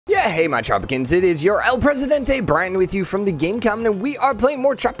Yeah, hey my Tropicans, it is your El Presidente, Brian with you from the Game.com, and we are playing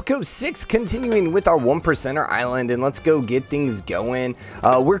more Tropico 6, continuing with our 1%er island, and let's go get things going.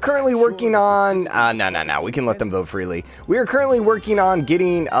 We're currently working on, no, we can let them vote freely. We are currently working on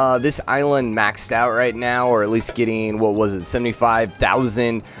getting this island maxed out right now, or at least getting, what was it,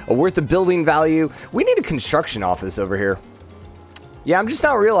 75,000 worth of building value. We need a construction office over here. Yeah, I'm just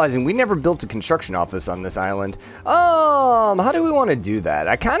now realizing we never built a construction office on this island. How do we want to do that?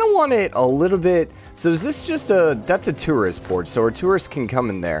 I kind of want it a little bit. So is this just that's a tourist port, so our tourists can come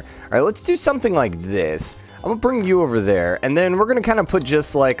in there. All right, let's do something like this. I'm gonna bring you over there, and then we're gonna kind of put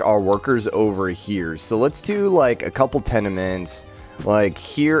just like our workers over here. So let's do like a couple tenements, like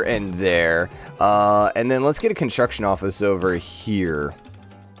here and there. And then let's get a construction office over here.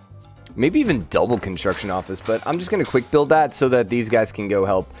 Maybe even double construction office, but I'm just going to quick build that so that these guys can go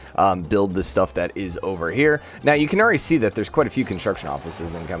help build the stuff that is over here. Now, you can already see that there's quite a few construction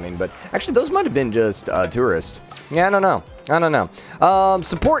offices incoming, but actually those might have been just tourists. Yeah, I don't know.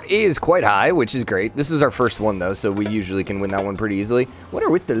 Support is quite high, which is great. This is our first one, though, so we usually can win that one pretty easily. What are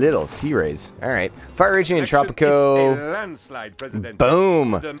with the little sea rays? All right. Fire raging in Tropico.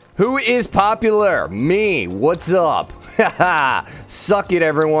 Boom. Who is popular? Me. What's up? Haha. Suck it,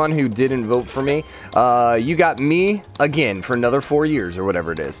 everyone who didn't vote for me. You got me again for another 4 years or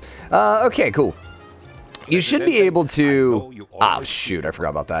whatever it is. Okay, cool. You should be able to... Oh, shoot, I forgot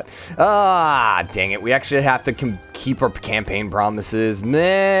about that. Dang it. We actually have to keep our campaign promises.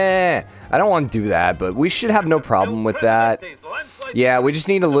 Meh. I don't want to do that, but we should have no problem with that. Yeah, we just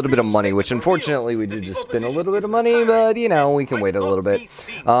need a little bit of money, which unfortunately we did just spend a little bit of money, but, you know, we can wait a little bit.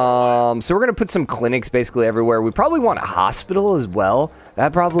 So we're going to put some clinics basically everywhere. We probably want a hospital as well.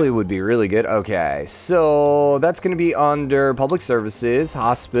 That probably would be really good. Okay, so that's going to be under public services,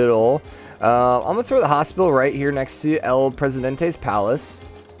 hospital. I'm going to throw the hospital right here next to El Presidente's palace.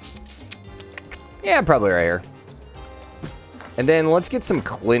 Yeah, probably right here. And then let's get some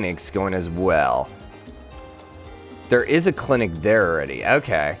clinics going as well. There is a clinic there already.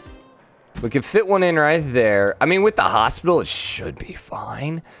 Okay. We could fit one in right there. I mean, with the hospital, it should be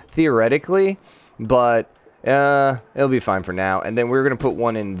fine, theoretically. But it'll be fine for now. And then we're going to put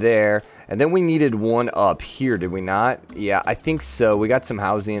one in there. And then we needed one up here, did we not? Yeah, I think so. We got some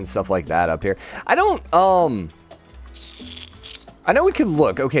housing and stuff like that up here. I know we could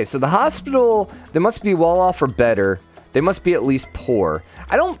look. Okay, so the hospital, they must be well off or better. They must be at least poor.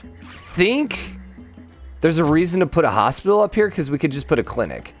 I don't think there's a reason to put a hospital up here because we could just put a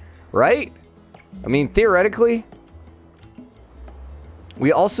clinic, right? I mean, theoretically.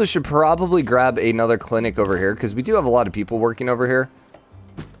 We also should probably grab another clinic over here because we do have a lot of people working over here.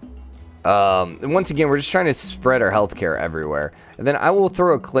 And once again, we're just trying to spread our healthcare everywhere. And then I will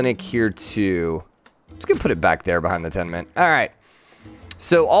throw a clinic here too. I'm just going to put it back there behind the tenement. All right.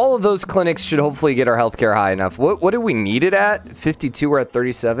 So all of those clinics should hopefully get our healthcare high enough. What do we need it at? 52, we're at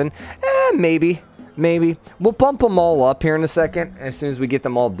 37. Maybe. We'll bump them all up here in a second as soon as we get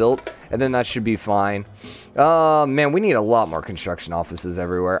them all built, and then that should be fine. Man, we need a lot more construction offices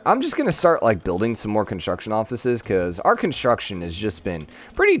everywhere. I'm just gonna start like building some more construction offices because our construction has just been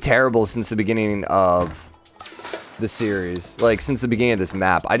pretty terrible since the beginning of the series, like since the beginning of this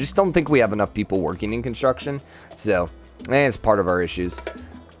map. I just don't think we have enough people working in construction, so it's part of our issues.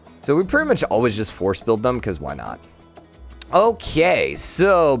 So we pretty much always just force build them because why not? Okay,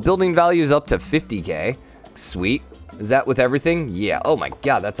 so building value is up to 50k. Sweet. Is that with everything? Yeah. Oh my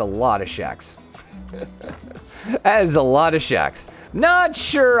god, that's a lot of shacks. That is a lot of shacks. Not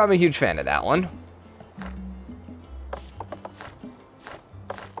sure I'm a huge fan of that one.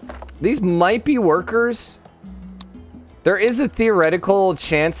 These might be workers. There is a theoretical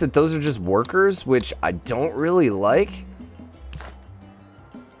chance that those are just workers, which I don't really like.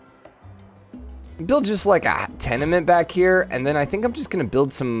 Build just like a tenement back here, and then I think I'm just gonna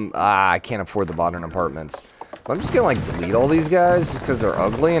build some I can't afford the modern apartments, but I'm just gonna like delete all these guys just because they're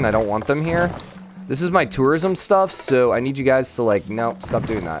ugly and I don't want them here. This is my tourism stuff, so I need you guys to like, no, stop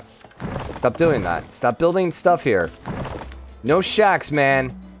doing that. Stop doing that. Stop building stuff here. No shacks,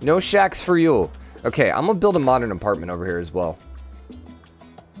 man. No shacks for you. Okay, I'm gonna build a modern apartment over here as well.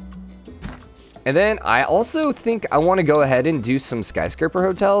 And then I also think I want to go ahead and do some skyscraper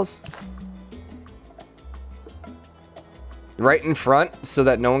hotels right in front so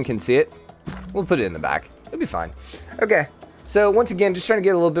that no one can see it. We'll put it in the back. It'll be fine. Okay, so once again, just trying to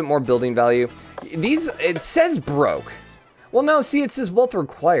get a little bit more building value. These, it says broke. Well, no, see, it says wealth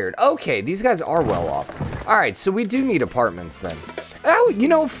required. Okay, these guys are well off. All right, so we do need apartments then. Oh, you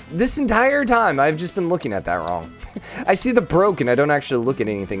know, this entire time, I've just been looking at that wrong. I see the broke and I don't actually look at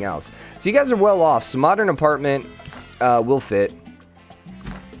anything else. So you guys are well off. So modern apartment will fit.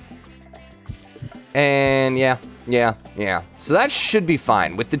 And yeah. So that should be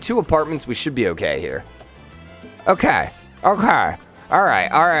fine. With the 2 apartments, we should be okay here. Okay. All right.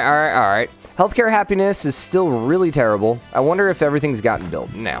 Healthcare happiness is still really terrible. I wonder if everything's gotten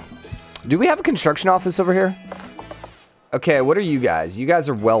built. Now, do we have a construction office over here? Okay, what are you guys? You guys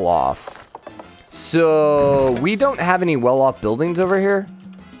are well off. So we don't have any well-off buildings over here.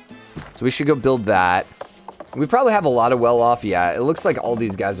 So we should go build that. We probably have a lot of well-off. Yeah, it looks like all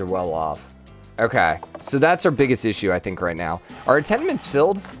these guys are well-off. Okay, so that's our biggest issue, I think, right now. Are our tenements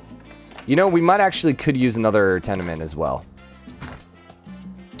filled? You know, we might actually could use another tenement as well.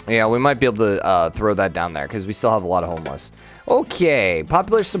 Yeah, we might be able to throw that down there because we still have a lot of homeless. Okay,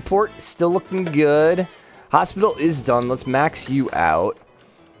 popular support still looking good. Hospital is done. Let's max you out.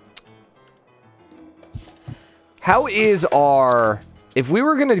 How is our... If we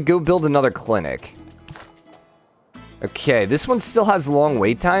were going to go build another clinic... Okay, this one still has long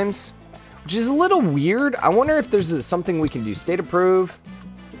wait times, which is a little weird. I wonder if there's something we can do. State approved.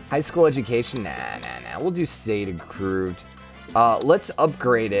 High school education. Nah. We'll do state approved. Let's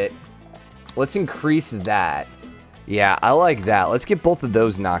upgrade it. Let's increase that. Yeah, I like that. Let's get both of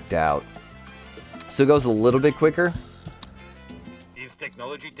those knocked out. So it goes a little bit quicker. Is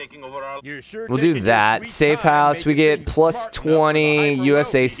technology taking over our... We'll do that. Safe house. We get plus 20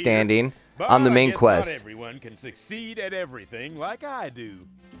 USA standing on the main quest. Not everyone can succeed at everything like I do.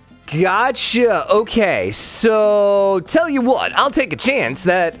 Gotcha. Okay, so tell you what, I'll take a chance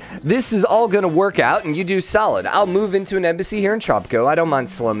that this is all gonna work out and you do solid. I'll move into an embassy here in Tropico. I don't mind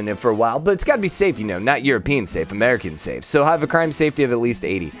slumming it for a while, but it's gotta be safe, you know, not European safe, American safe. So I have a crime safety of at least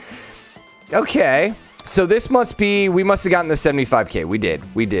 80. Okay, so this must be, we must have gotten the 75K.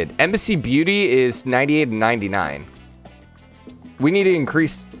 We did. Embassy beauty is 98 and 99. We need to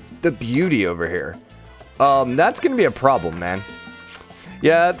increase the beauty over here. That's gonna be a problem, man.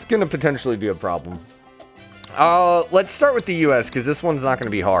 Yeah, it's gonna potentially be a problem. Let's start with the US because this one's not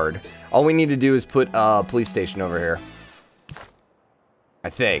gonna be hard. All we need to do is put a police station over here. I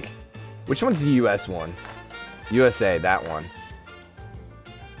think. Which one's the US one? USA, that one.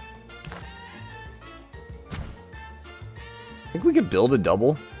 I think we could build a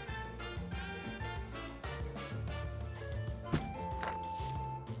double.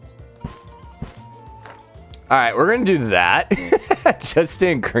 All right, we're gonna do that just to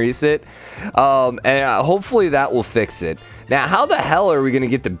increase it, and hopefully that will fix it. Now, how the hell are we gonna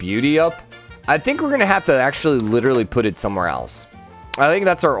get the beauty up? I think we're gonna have to actually literally put it somewhere else. I think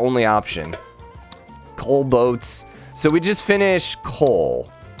that's our only option. Coal boats. So we just finished coal.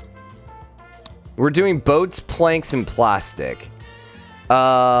 We're doing boats, planks, and plastic.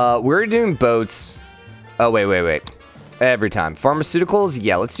 We're doing boats. Oh, wait. Every time. Pharmaceuticals?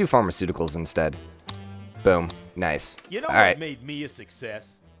 Yeah, let's do pharmaceuticals instead. Boom. Nice. You know all what right. made me a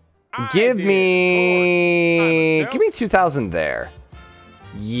success? Give me 2,000 there.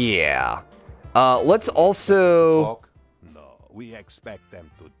 Yeah. Let's also... No, we expect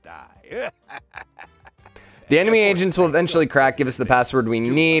them to die. The enemy agents will eventually crack, give us the password we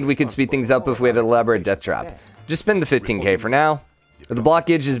need. We could speed things up if we had an elaborate death trap. Just spend the 15K for now. The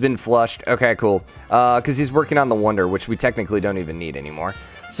blockage has been flushed. Okay, cool. Because he's working on the Wonder, which we technically don't even need anymore.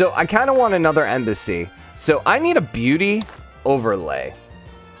 So I kind of want another embassy. So I need a beauty overlay.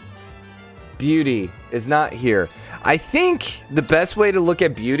 Beauty is not here. I think the best way to look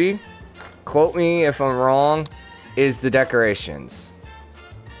at beauty, quote me if I'm wrong, is the decorations.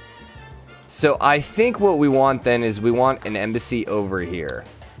 So I think what we want then is we want an embassy over here.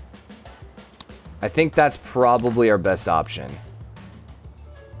 I think that's probably our best option.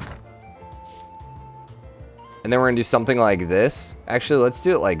 And then we're gonna do something like this. Actually, let's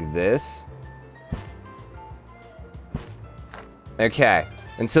do it like this. Okay.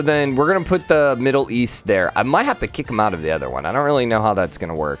 And so then we're gonna put the Middle East there. I might have to kick him out of the other one. I don't really know how that's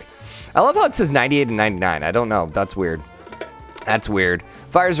gonna work. I love how it says 98 and 99. I don't know. That's weird. That's weird.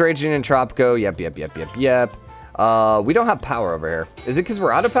 Fire's raging in Tropico. Yep. We don't have power over here. Is it because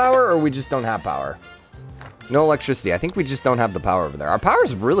we're out of power or we just don't have power? No electricity. I think we just don't have the power over there. Our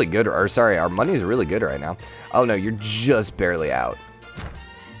power's really good. Or sorry, our money's really good right now. Oh no, you're just barely out.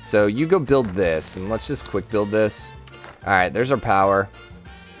 So you go build this and let's just quick build this. All right, there's our power.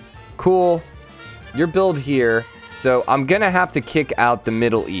 Cool. Your build here. So I'm gonna have to kick out the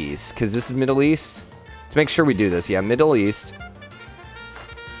Middle East because this is Middle East. Let's make sure we do this. Yeah, Middle East.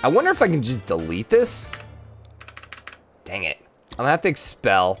 I wonder if I can just delete this. Dang it. I'm gonna have to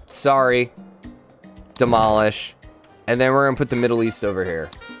expel. Sorry. Demolish. And then we're gonna put the Middle East over here.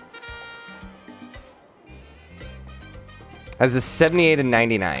 Has a 78 and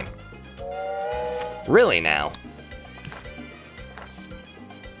 99. Really now?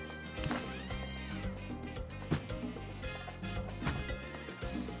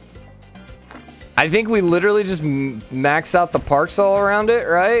 I think we literally just max out the parks all around it,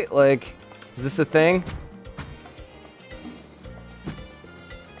 right? Like, is this a thing?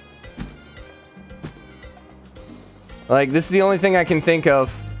 Like, this is the only thing I can think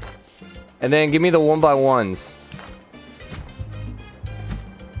of. And then give me the 1x1s.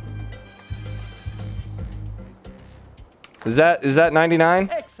 Is that 99?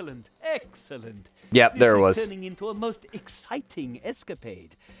 Excellent, excellent. Yep, there it was. This is turning into a most exciting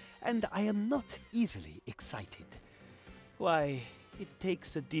escapade, and I am not easily excited. Why, it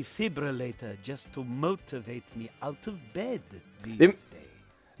takes a defibrillator just to motivate me out of bed these days.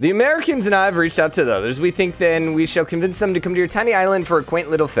 The Americans and I have reached out to the others. We think then we shall convince them to come to your tiny island for a quaint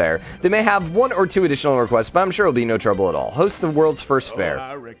little fair. They may have 1 or 2 additional requests, but I'm sure it'll be no trouble at all. Host the world's first fair.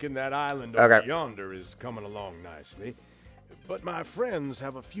 I reckon that island over yonder is coming along nicely. But my friends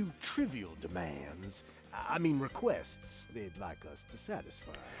have a few trivial demands. I mean requests they'd like us to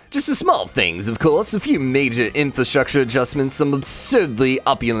satisfy. Just the small things, of course. A few major infrastructure adjustments, some absurdly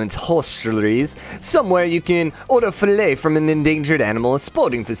opulent hostelries, somewhere you can order filet from an endangered animal, a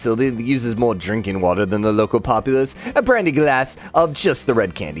sporting facility that uses more drinking water than the local populace, a brandy glass of just the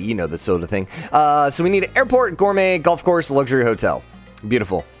red candy, you know, that sort of thing. So we need an airport, gourmet, golf course, luxury hotel.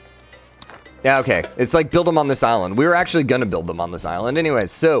 Beautiful. Yeah, okay. It's like build them on this island. We were actually going to build them on this island. Anyways,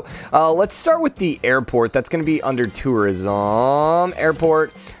 so let's start with the airport. That's going to be under tourism.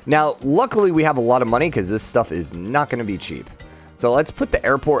 Airport. Now, luckily, we have a lot of money because this stuff is not going to be cheap. So let's put the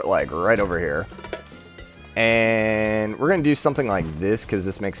airport like right over here. And we're going to do something like this because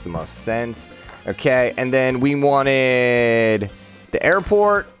this makes the most sense. Okay, and then we wanted the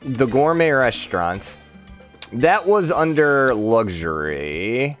airport, the gourmet restaurant. That was under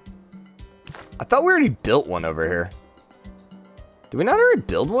luxury. I thought we already built one over here. Did we not already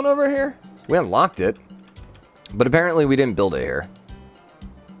build one over here? We unlocked it. But apparently we didn't build it here.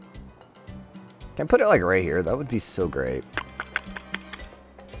 Can I put it like right here? That would be so great.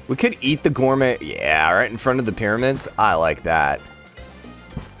 We could eat the gourmet. Yeah, right in front of the pyramids. I like that.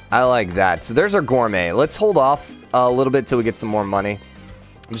 I like that. So there's our gourmet. Let's hold off a little bit till we get some more money.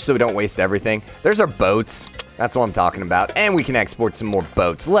 Just so we don't waste everything. There's our boats. That's what I'm talking about. And we can export some more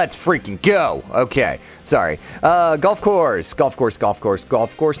boats. Let's freaking go. Okay. Sorry. Golf course. Golf course, golf course,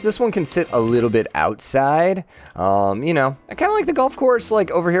 golf course. This one can sit a little bit outside. You know, I kind of like the golf course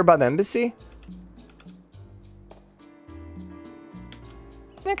like over here by the embassy.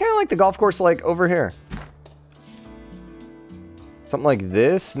 I kind of like the golf course like over here. Something like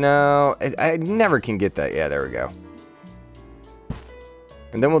this. No, I never can get that. Yeah, there we go.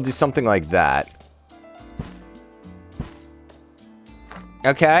 And then we'll do something like that.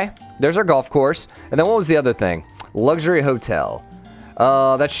 Okay, there's our golf course. And then what was the other thing? Luxury hotel.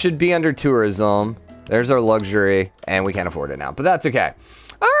 That should be under tourism. There's our luxury, and we can't afford it now, but that's okay.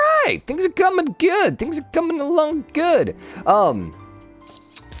 All right, things are coming good. Things are coming along good.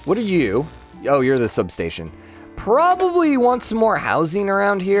 What are you? Oh, you're the substation. Probably want some more housing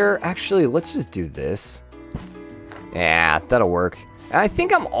around here. Actually, let's just do this. Yeah, that'll work. And I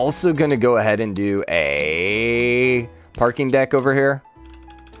think I'm also gonna go ahead and do a parking deck over here.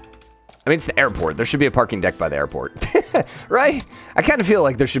 I mean, it's the airport. There should be a parking deck by the airport, right? I kind of feel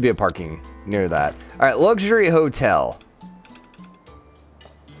like there should be a parking near that. All right, luxury hotel.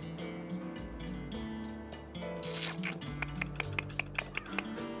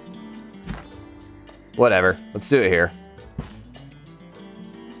 Whatever, let's do it here.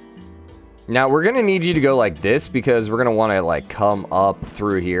 Now, we're gonna need you to go like this because we're gonna wanna like come up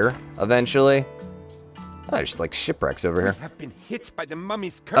through here eventually. Oh, there's like shipwrecks over here. We have been hit by the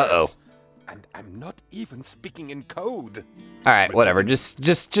mummy's curse. Uh-oh. And I'm not even speaking in code. All right, whatever. Just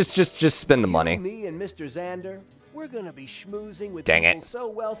spend the money. Me and Mr. Xander, we're gonna be schmoozing with Dang people it. so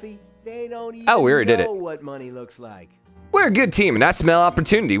wealthy they don't even Oh, we already did know it. what money looks like. We're a good team, and I smell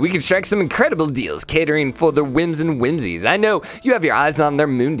opportunity. We can strike some incredible deals, catering for their whims and whimsies. I know you have your eyes on their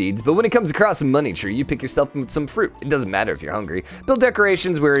moon deeds, but when it comes across a money tree, you pick yourself some fruit. It doesn't matter if you're hungry. Build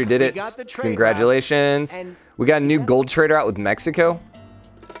decorations, we already did it. got the trade Congratulations. route, and We got a new gold trader out with Mexico.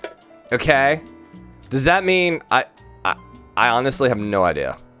 Okay. Does that mean I honestly have no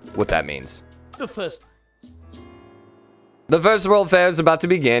idea what that means. The first The first World Fair is about to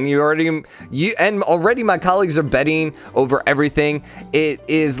begin. Already my colleagues are betting over everything. It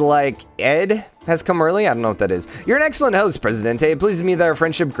is like Ed has come early. I don't know what that is. You're an excellent host, Presidente. It pleases me that our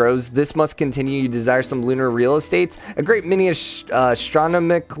friendship grows. This must continue. You desire some lunar real estates. A great many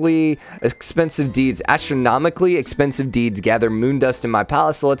astronomically expensive deeds gather moon dust in my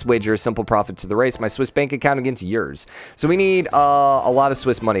palace. So let's wager a simple profit to the race. My Swiss bank account against yours. So we need a lot of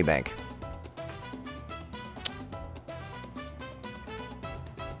Swiss money bank.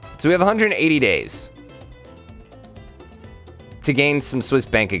 So we have 180 days to gain some Swiss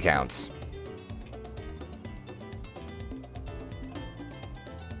bank accounts.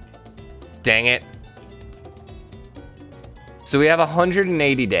 Dang it. So we have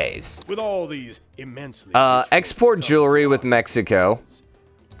 180 days. With all these immensely export jewelry with Mexico.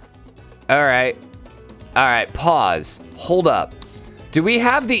 All right. All right, pause. Hold up. Do we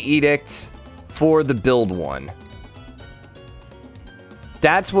have the edict for the build one?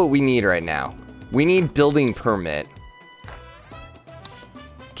 That's what we need right now. We need building permit.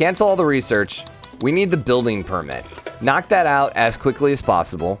 Cancel all the research. We need the building permit. Knock that out as quickly as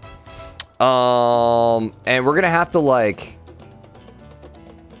possible. And we're gonna have to like...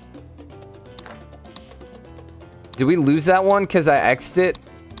 Did we lose that one because I X'd it?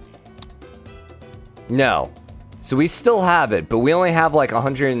 No. So we still have it, but we only have like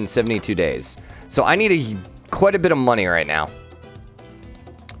 172 days. So I need quite a bit of money right now.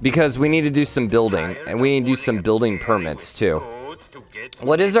 Because we need to do some building, and we need to do some building permits too.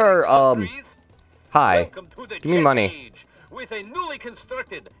 What is our, hi, give me money. With a newly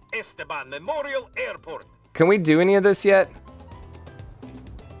constructed Esteban Memorial Airport. Can we do any of this yet?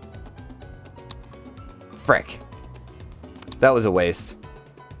 Frick. That was a waste.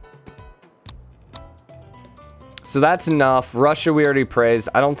 So that's enough. Russia we already praised.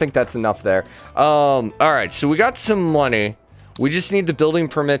 I don't think that's enough there. All right, so we got some money. We just need the building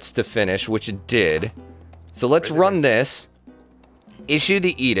permits to finish, which it did. So let's run this. Issue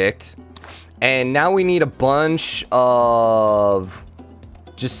the edict. And now we need a bunch of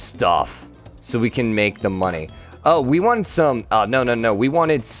just stuff so we can make the money. Oh, we want some... no. We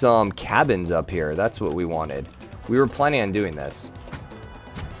wanted some cabins up here. That's what we wanted. We were planning on doing this.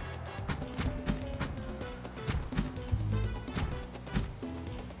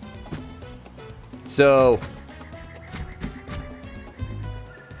 So...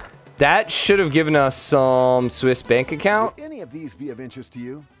 that should have given us some Swiss bank account. Would any of these be of interest to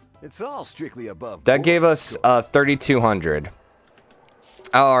you? It's all strictly above. That gave us 3,200.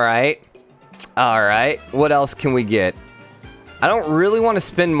 All right. All right. What else can we get? I don't really want to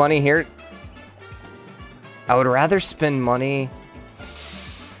spend money here. I would rather spend money.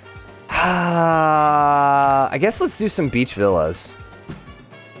 I guess let's do some beach villas.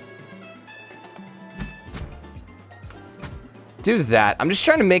 Do that. I'm just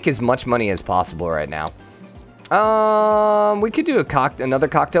trying to make as much money as possible right now. We could do another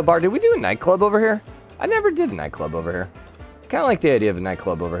cocktail bar. Did we do a nightclub over here? I never did a nightclub over here. Kind of like the idea of a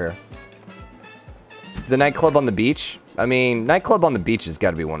nightclub over here. The nightclub on the beach? I mean, nightclub on the beach has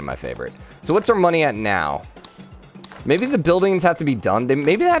got to be one of my favorite. So what's our money at now? Maybe the buildings have to be done.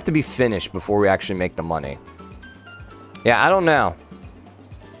 Maybe they have to be finished before we actually make the money. Yeah, I don't know.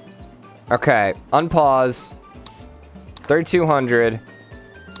 Okay, unpause. 3,200.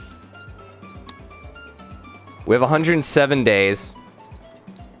 We have 107 days.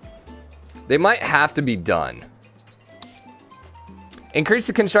 They might have to be done. Increase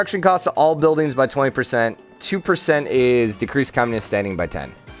the construction costs of all buildings by 20%. 2% is decrease communist standing by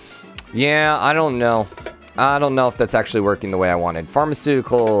 10. Yeah, I don't know. I don't know if that's actually working the way I wanted.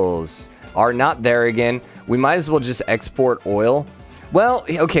 Pharmaceuticals are not there again. We might as well just export oil. Well,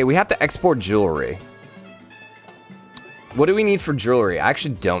 okay, we have to export jewelry. What do we need for jewelry? I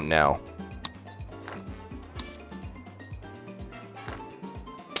actually don't know.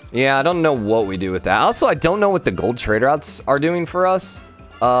 Yeah, I don't know what we do with that. Also, I don't know what the gold trade routes are doing for us.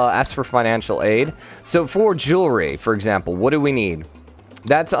 Ask for financial aid. So for jewelry, for example, what do we need?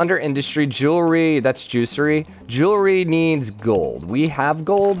 That's under industry. Jewelry, that's juicery. Jewelry needs gold. We have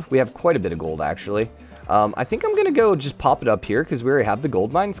gold. We have quite a bit of gold, actually. I think I'm going to go just pop it up here because we already have the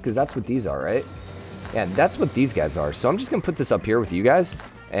gold mines because that's what these are, right? Yeah, that's what these guys are. So I'm just going to put this up here with you guys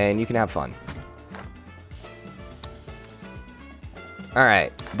and you can have fun. All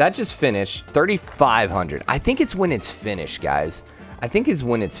right, that just finished. 3,500. I think it's when it's finished, guys. I think it's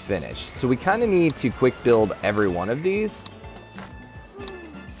when it's finished. So we kind of need to quick build every one of these.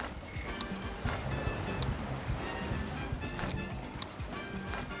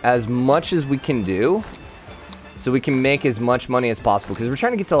 As much as we can do. So we can make as much money as possible. Because we're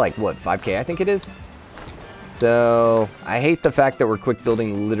trying to get to like, what, 5K I think it is? So I hate the fact that we're quick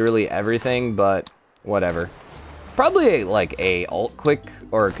building literally everything, but whatever. Probably like a alt click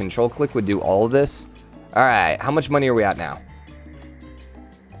or a control click would do all of this. All right, how much money are we at now?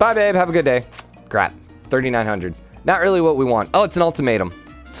 Bye, babe. Have a good day. Crap, 3,900. Not really what we want. Oh, it's an ultimatum.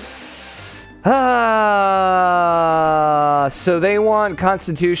 So they want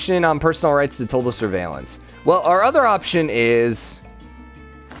constitution on personal rights to total surveillance. Well, our other option is...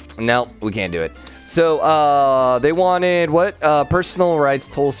 No, we can't do it. So, they wanted, what? Personal rights,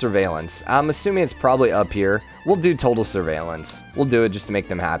 total surveillance. I'm assuming it's probably up here. We'll do total surveillance. We'll do it just to make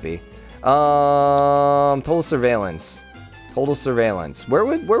them happy. Total surveillance. Total surveillance. Where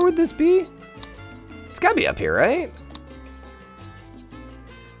would this be? It's gotta be up here, right?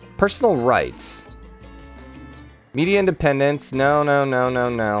 Personal rights. Media independence. No, no, no, no,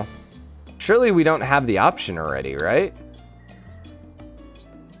 no. Surely we don't have the option already, right?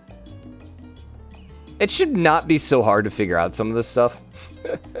 It should not be so hard to figure out some of this stuff.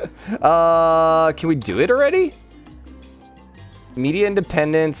 Can we do it already? Media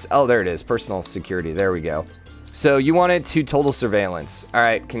independence. Oh, there it is. Personal security. There we go. So you want it to total surveillance. All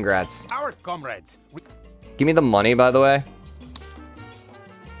right, congrats. Our comrades. Give me the money, by the way.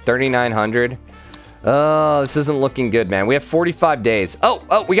 3,900. Oh, this isn't looking good, man. We have 45 days.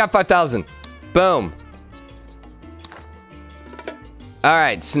 Oh, we got 5,000. Boom. All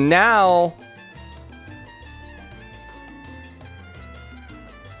right, so now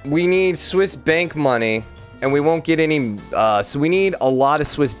we need Swiss bank money, and we won't get any, so we need a lot of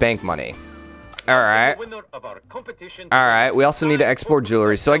Swiss bank money. All right. All right, we also need to export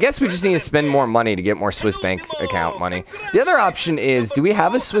jewelry. So I guess we just need to spend more money to get more Swiss bank account money. The other option is, do we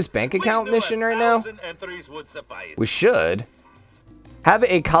have a Swiss bank account mission right now? We should. Have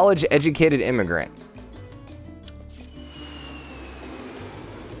a college-educated immigrant.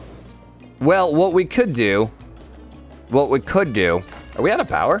 Well, what we could do, are we out of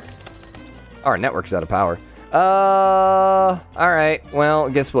power? Our network's out of power. All right, well,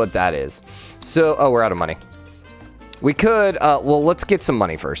 guess what that is. So, oh, we're out of money. We could, well, let's get some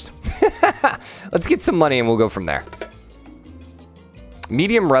money first. Let's get some money and we'll go from there.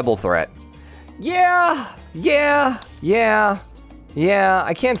 Medium rebel threat. Yeah, I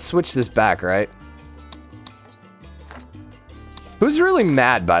can't switch this back, right? Who's really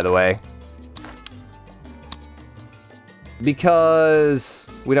mad, by the way? Because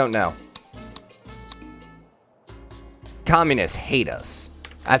we don't know. Communists hate us.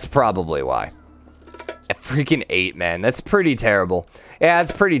 That's probably why. At freaking 8, man. That's pretty terrible. Yeah,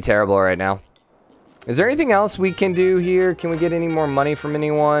 it's pretty terrible right now. Is there anything else we can do here? Can we get any more money from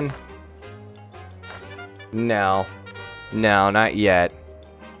anyone? No. No, not yet.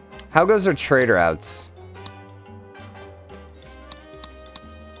 How goes our trade routes?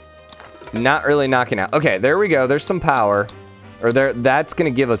 Not really knocking out. Okay, there we go. There's some power. Or there, that's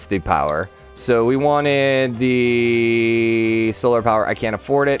going to give us the power. So we wanted the solar power. I can't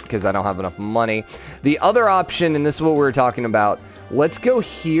afford it because I don't have enough money. The other option, and this is what we were talking about. Let's go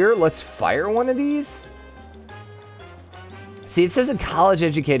here. Let's fire one of these. See, it says a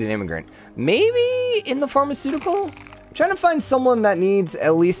college-educated immigrant. Maybe in the pharmaceutical? I'm trying to find someone that needs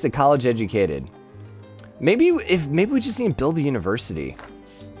at least a college-educated. Maybe we just need to build a university.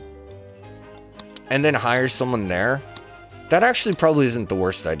 And then hire someone there. That actually probably isn't the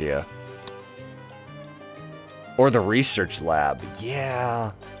worst idea. Or the research lab.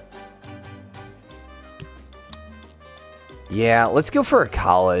 Yeah. Yeah, let's go for a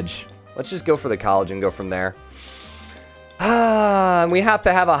college. Let's just go for the college and go from there. We have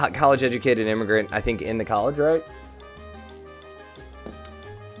to have a college-educated immigrant, I think, in the college, right?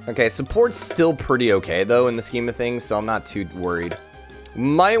 Okay, support's still pretty okay, though, in the scheme of things, so I'm not too worried.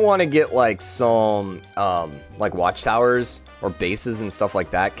 Might want to get, like, some, like, watchtowers or bases and stuff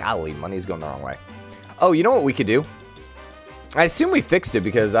like that. Golly, money's going the wrong way. Oh, you know what we could do? I assume we fixed it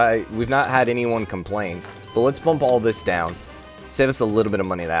because we've not had anyone complain. But let's bump all this down. Save us a little bit of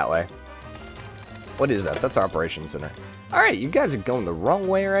money that way. What is that? That's our operations center. All right, you guys are going the wrong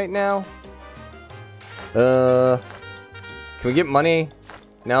way right now. Can we get money?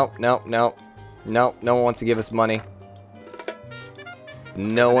 No. No one wants to give us money.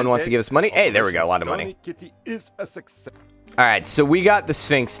 No one wants to give us money. Hey, there we go. A lot of money. All right, so we got the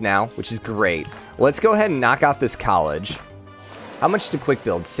Sphinx now, which is great. Let's go ahead and knock off this college. How much to quick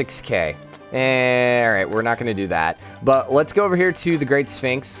build? 6K. All right, we're not going to do that. But let's go over here to the Great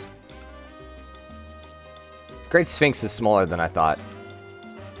Sphinx. Great Sphinx is smaller than I thought.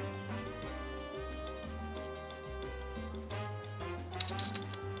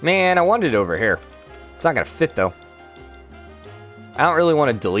 Man, I wanted it over here. It's not going to fit, though. I don't really want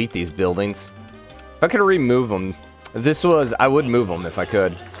to delete these buildings. If I could remove them, if this was, I would move them if I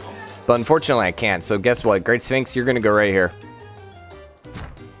could. But unfortunately, I can't. So guess what? Great Sphinx, you're going to go right here.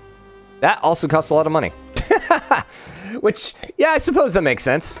 That also costs a lot of money. Which, yeah, I suppose that makes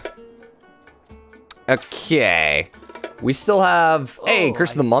sense. Okay. We still have, hey,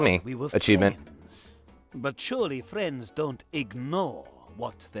 Curse of the Mummy achievement. Friends. But surely friends don't ignore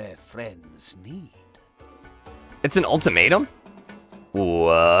what their friends need. It's an ultimatum?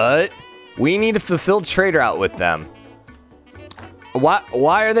 What? We need to fulfill trade route with them.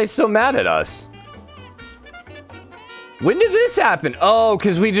 Why are they so mad at us? When did this happen? Oh,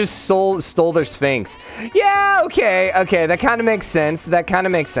 because we just stole their Sphinx. Yeah, okay, that kind of makes sense. That kind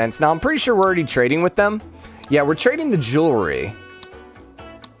of makes sense. Now, I'm pretty sure we're already trading with them. Yeah, we're trading the jewelry.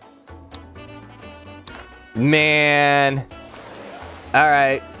 Man. All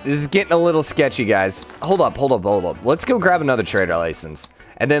right, this is getting a little sketchy, guys. Hold up. Let's go grab another trader license.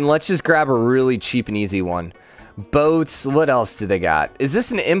 And then let's just grab a really cheap and easy one. Boats, what else do they got? Is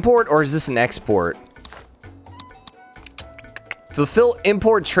this an import or is this an export? Fulfill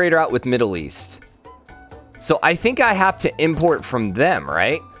import trade route with Middle East. So I think I have to import from them,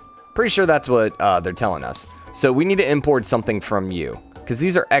 right? Pretty sure that's what they're telling us. So we need to import something from you. Because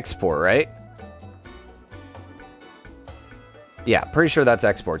these are export, right? Yeah, pretty sure that's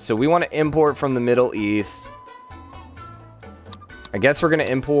export. So we want to import from the Middle East. I guess we're going to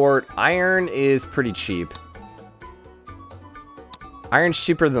import. Iron is pretty cheap. Iron's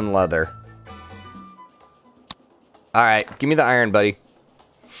cheaper than leather. All right, give me the iron, buddy.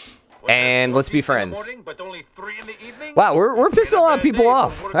 And let's be friends. Wow, we're pissing a lot of people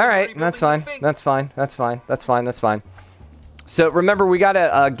off. All right, that's fine. That's fine. So remember, we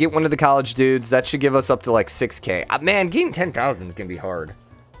gotta get one of the college dudes. That should give us up to like 6K. Man, getting 10,000 is gonna be hard.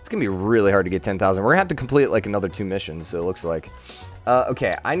 It's gonna be really hard to get 10,000. We're gonna have to complete like another 2 missions. So it looks like.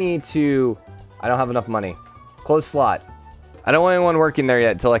 Okay, I don't have enough money. Close slot. I don't want anyone working there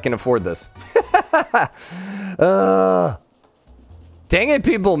yet until I can afford this. Dang it,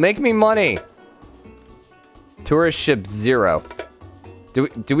 people, make me money. Tourist ship 0.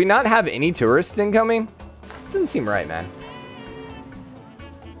 Do we not have any tourists incoming? Doesn't seem right, man.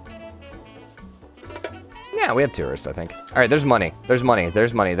 Yeah, we have tourists, I think. All right, there's money. There's money.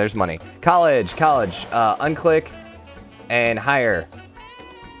 College. Unclick and hire.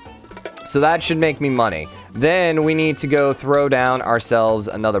 So that should make me money. Then we need to go throw down ourselves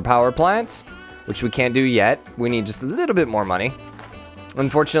another power plant, which we can't do yet. We need just a little bit more money.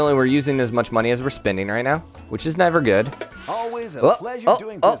 Unfortunately, we're using as much money as we're spending right now, which is never good. Always a pleasure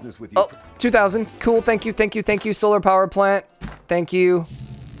doing business with you. 2,000. Cool. Thank you. Solar power plant. Thank you.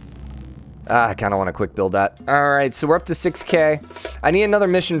 I kind of want to quick build that. All right, so we're up to 6K. I need another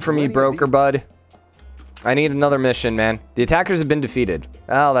mission from you, broker bud. I need another mission, man. The attackers have been defeated.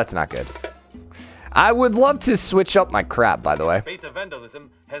 Oh, that's not good. I would love to switch up my crap, by the way. Vandalism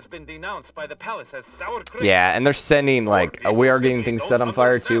has been denounced by the palace as sour cream. Yeah, and they're sending, like, we are getting things set on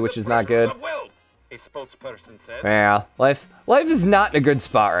fire, too, which is not good. A spokesperson said. Yeah, life is not in a good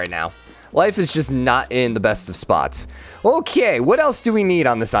spot right now. Life is just not in the best of spots. Okay, what else do we need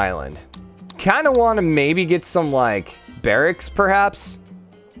on this island? Kind of want to maybe get some, like, barracks, perhaps.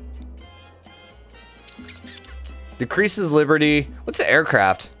 Decreases liberty. What's the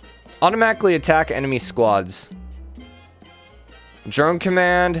aircraft? Automatically attack enemy squads. Drone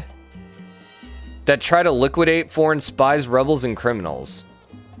command that try to liquidate foreign spies, rebels, and criminals.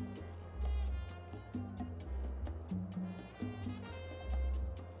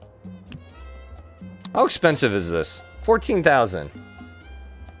 How expensive is this? 14,000.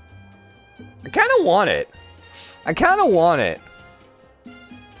 I kind of want it.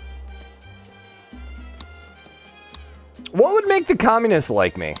 What would make the communists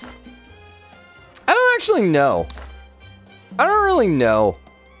like me? I don't actually know. I don't really know.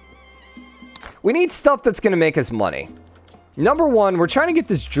 We need stuff that's going to make us money. Number one, we're trying to get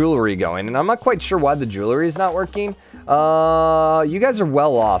this jewelry going, and I'm not quite sure why the jewelry is not working. You guys are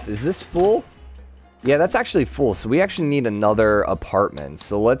well off. Is this full? Yeah, that's actually full, so we actually need another apartment.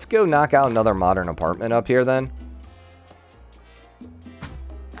 So let's go knock out another modern apartment up here then.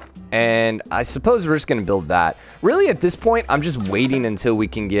 And I suppose we're just going to build that. Really, at this point, I'm just waiting until we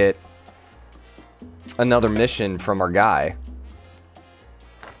can get another mission from our guy.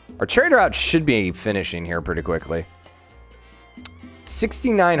 Our trader route should be finishing here pretty quickly.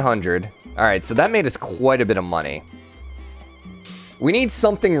 6,900. All right, so that made us quite a bit of money. We need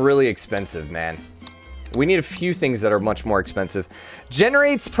something really expensive, man. We need a few things that are much more expensive.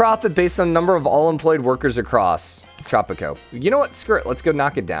 Generates profit based on the number of all employed workers across Tropico. You know what? Screw it. Let's go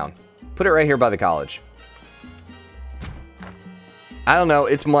knock it down. Put it right here by the college. I don't know.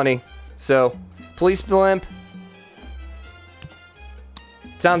 It's money. So, police blimp.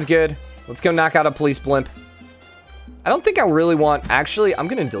 Sounds good. Let's go knock out a police blimp. I don't think I really want... Actually, I'm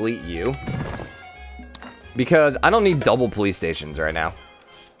going to delete you. Because I don't need double police stations right now.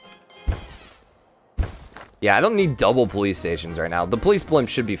 Yeah, I don't need double police stations right now. The police blimp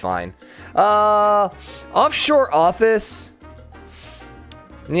should be fine. Offshore office.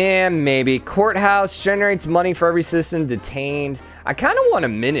 Yeah, maybe. Courthouse generates money for every citizen detained. I kind of want a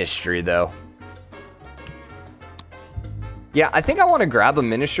ministry, though. Yeah, I think I want to grab a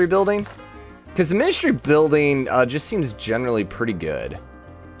ministry building. Because the ministry building just seems generally pretty good.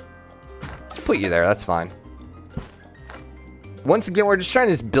 Put you there, that's fine. Once again, we're just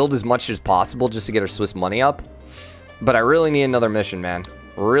trying to build as much as possible just to get our Swiss money up. But I really need another mission, man.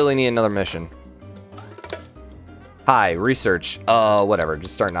 Really need another mission. Hi, research. Whatever.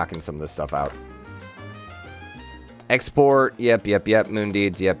 Just start knocking some of this stuff out. Export. Yep. Moon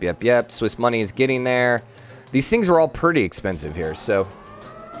deeds. Yep. Swiss money is getting there. These things are all pretty expensive here, so.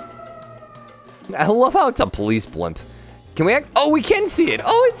 I love how it's a police blimp. Can we oh, we can see it.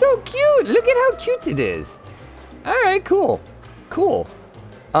 Oh, it's so cute. Look at how cute it is. All right, cool. Cool.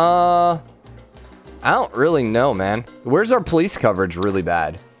 I don't really know, man. Where's our police coverage really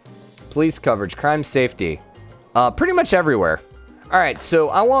bad? Police coverage, crime safety. Pretty much everywhere. All right, so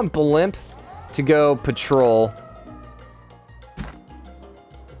I want blimp to go patrol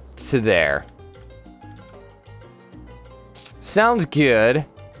to there. Sounds good.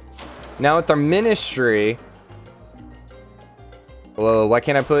 Now with our ministry. Whoa, why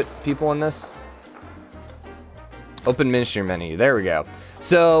can't I put people in this? Open ministry menu. There we go.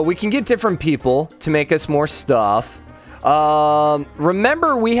 So we can get different people to make us more stuff.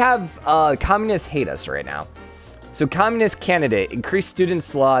 Remember, we have communists hate us right now. So communist candidate, increase student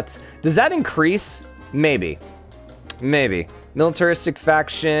slots. Does that increase? Maybe. Maybe. Militaristic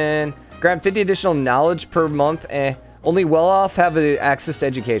faction. Grant 50 additional knowledge per month. Only well-off have access to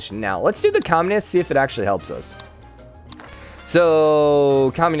education. Now, let's do the communists, see if it actually helps us.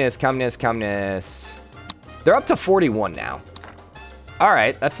 So, communists. They're up to 41 now. All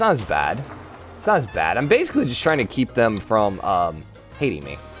right, that's not as bad. It's not as bad. I'm basically just trying to keep them from hating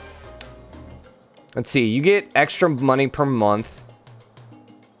me. Let's see, you get extra money per month.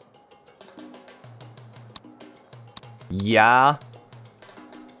 Yeah.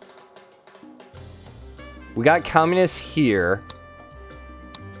 We got communists here.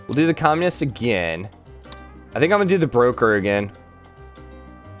 We'll do the communists again. I think I'm gonna do the broker again.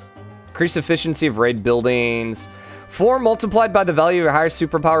 Increase efficiency of raid buildings. 4 multiplied by the value of higher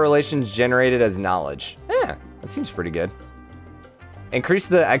superpower relations generated as knowledge. Yeah, that seems pretty good. Increase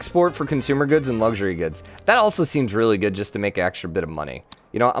the export for consumer goods and luxury goods. That also seems really good just to make an extra bit of money.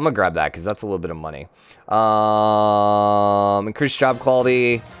 You know what? I'm gonna grab that because that's a little bit of money. Increase job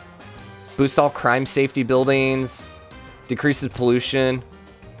quality. Boost all crime safety buildings. Decreases pollution.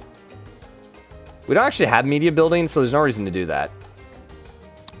 We don't actually have media buildings, so there's no reason to do that.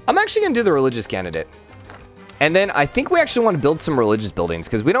 I'm actually going to do the religious candidate. And then I think we actually want to build some religious buildings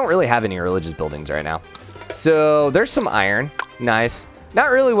because we don't really have any religious buildings right now. So there's some iron. Nice. Not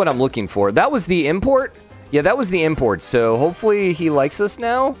really what I'm looking for. That was the import. Yeah, that was the import. So hopefully he likes us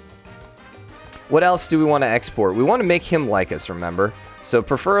now. What else do we want to export? We want to make him like us, remember? So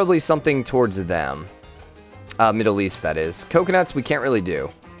preferably something towards them. Middle East, that is. Coconuts, we can't really do.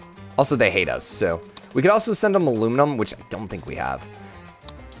 Also, they hate us, so. We could also send them aluminum, which I don't think we have.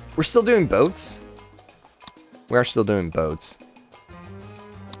 We're still doing boats. We are still doing boats.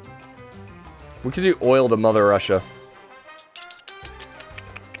 We could do oil to Mother Russia.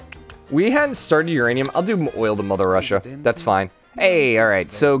 We hadn't started uranium. I'll do oil to Mother Russia. That's fine. Hey, all right.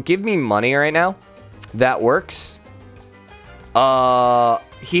 So give me money right now. That works.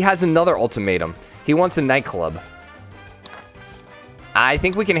 He has another ultimatum. He wants a nightclub. I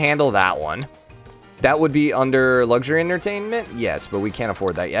think we can handle that one. That would be under luxury entertainment? Yes, but we can't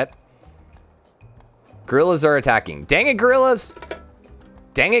afford that yet. Guerrillas are attacking. Dang it, guerrillas!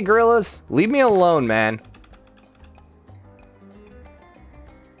 Dang it, guerrillas! Leave me alone, man.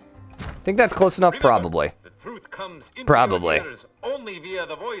 I think that's close enough, probably. Probably.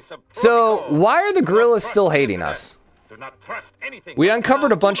 So, why are the guerrillas still hating us? We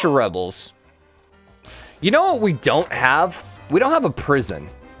uncovered a bunch of rebels. You know what we don't have? We don't have a prison.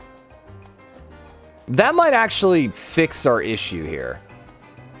 That might actually fix our issue here.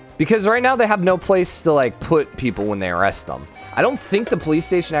 Because right now they have no place to like put people when they arrest them. I don't think the police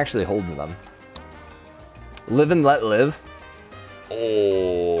station actually holds them. Live and let live.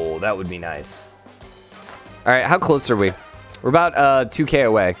 Oh, that would be nice. All right, how close are we? We're about 2K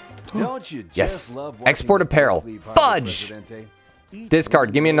away. Don't you just yes. love Export apparel. Fudge.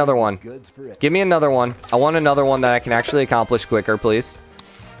 Discard. Give me another one. Give me another one. I want another one that I can actually accomplish quicker, please.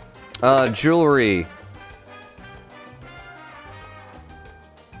 Jewelry.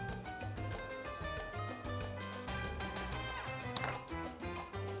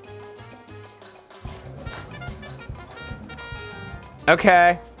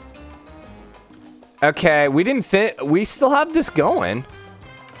 Okay. Okay, we didn't fit. We still have this going.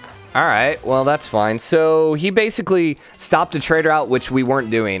 All right, well, that's fine. So he basically stopped a trader out, which we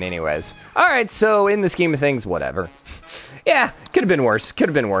weren't doing anyways. All right, so in the scheme of things, whatever. Yeah, could have been worse. Could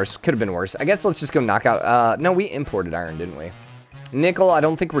have been worse. Could have been worse. I guess let's just go knock out. No, we imported iron, didn't we? Nickel, I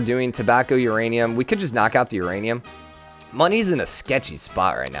don't think we're doing. Tobacco, uranium. We could just knock out the uranium. Money's in a sketchy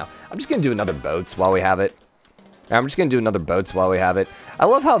spot right now. I'm just going to do another boats while we have it. I'm just going to do another boats while we have it. I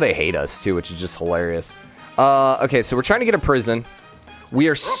love how they hate us, too, which is just hilarious. Okay, so we're trying to get a prison. We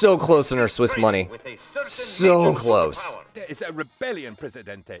are so close in our Swiss money. So close. There is a rebellion,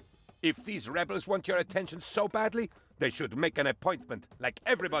 Presidente. If these rebels want your attention so badly, they should make an appointment like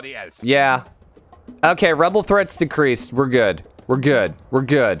everybody else. Yeah. Okay, rebel threats decreased. We're good. We're good. We're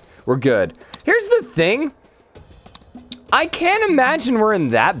good. We're good. Here's the thing. I can't imagine we're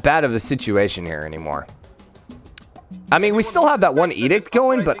in that bad of a situation here anymore. I mean, we still have that one edict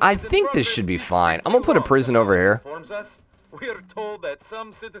going, but I think this should be fine. I'm gonna put a prison over here. We are told that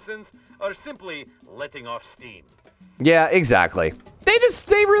some citizens are simply letting off steam. Yeah, exactly.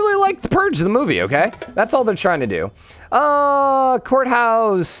 They really like to Purge the movie, okay? That's all they're trying to do.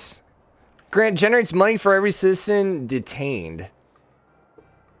 Courthouse. Grant generates money for every citizen detained.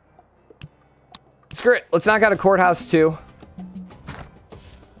 Screw it. Let's knock out a courthouse too.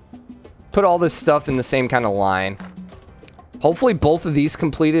 Put all this stuff in the same kind of line. Hopefully both of these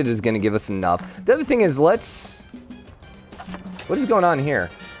completed is going to give us enough. The other thing is, let's... What is going on here?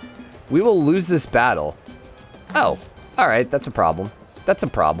 We will lose this battle. Oh, all right. That's a problem. That's a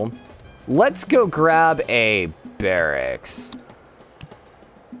problem. Let's go grab a barracks.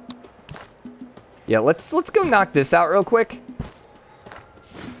 Yeah, let's go knock this out real quick.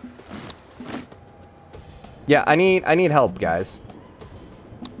 Yeah, I need help, guys.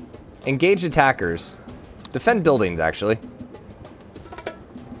 Engage attackers. Defend buildings, actually.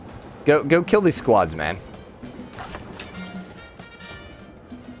 Go kill these squads, man.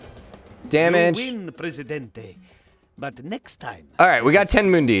 Damage. You win, Presidente. But next time. All right, we got 10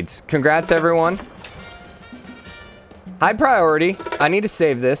 moon deeds. Congrats, everyone. High priority. I need to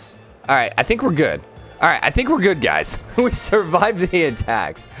save this. All right, I think we're good. All right, I think we're good, guys. We survived the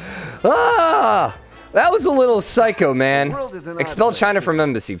attacks. Ah! That was a little psycho, man. Expel China from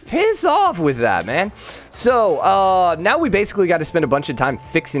embassy. Piss off with that, man. So, now we basically got to spend a bunch of time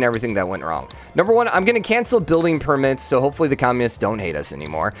fixing everything that went wrong. Number one, I'm going to cancel building permits, so hopefully the communists don't hate us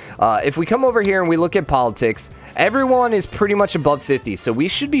anymore. If we come over here and we look at politics, everyone is pretty much above 50, so we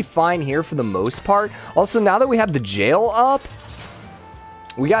should be fine here for the most part. Also, now that we have the jail up,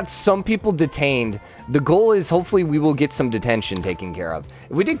 we got some people detained. The goal is hopefully we will get some detention taken care of.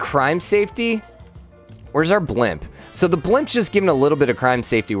 If we did crime safety... Where's our blimp? So the blimp's just giving a little bit of crime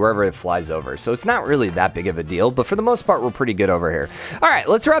safety wherever it flies over. So it's not really that big of a deal, but for the most part, we're pretty good over here. All right,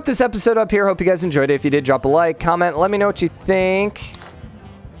 let's wrap this episode up here. Hope you guys enjoyed it. If you did, drop a like, comment, let me know what you think.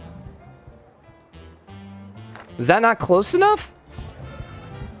 Was that not close enough?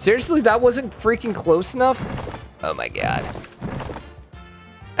 Seriously, that wasn't freaking close enough? Oh my God.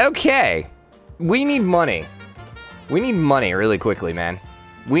 Okay, we need money. We need money really quickly, man.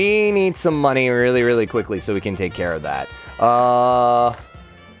 We need some money really, really quickly so we can take care of that.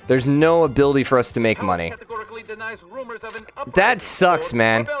 There's no ability for us to make money. That sucks,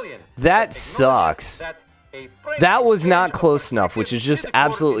 man. That sucks. That was not close enough, which is just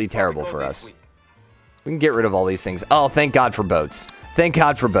absolutely terrible for us. We can get rid of all these things. Oh, thank God for boats. Thank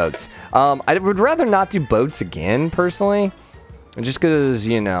God for boats. I would rather not do boats again, personally. Just because,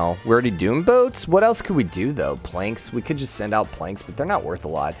 you know, we're already doing boats. What else could we do, though? Planks. We could just send out planks, but they're not worth a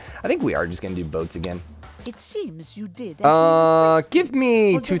lot. I think we are just going to do boats again. It seems you did. Give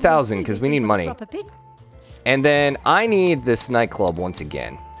me 2,000 because we need money. And then I need this nightclub once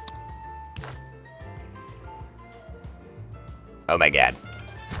again. Oh, my God.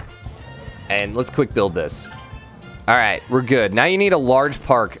 And let's quick build this. All right, we're good. Now you need a large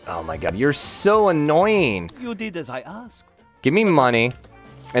park. Oh, my God. You're so annoying. You did as I asked. Give me money.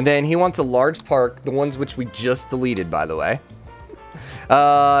 And then he wants a large park. The ones which we just deleted, by the way.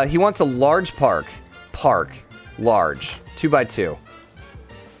 He wants a large park. Large. 2x2.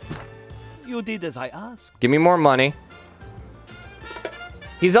 You did as I asked. Give me more money.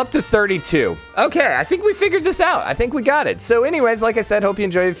 He's up to 32. Okay, I think we figured this out. I think we got it. So anyways, like I said, hope you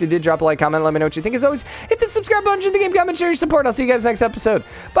enjoyed it. If you did, drop a like, comment, let me know what you think. As always, hit the subscribe button, the game comment, share your support. I'll see you guys next episode.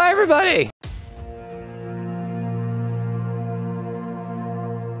 Bye, everybody.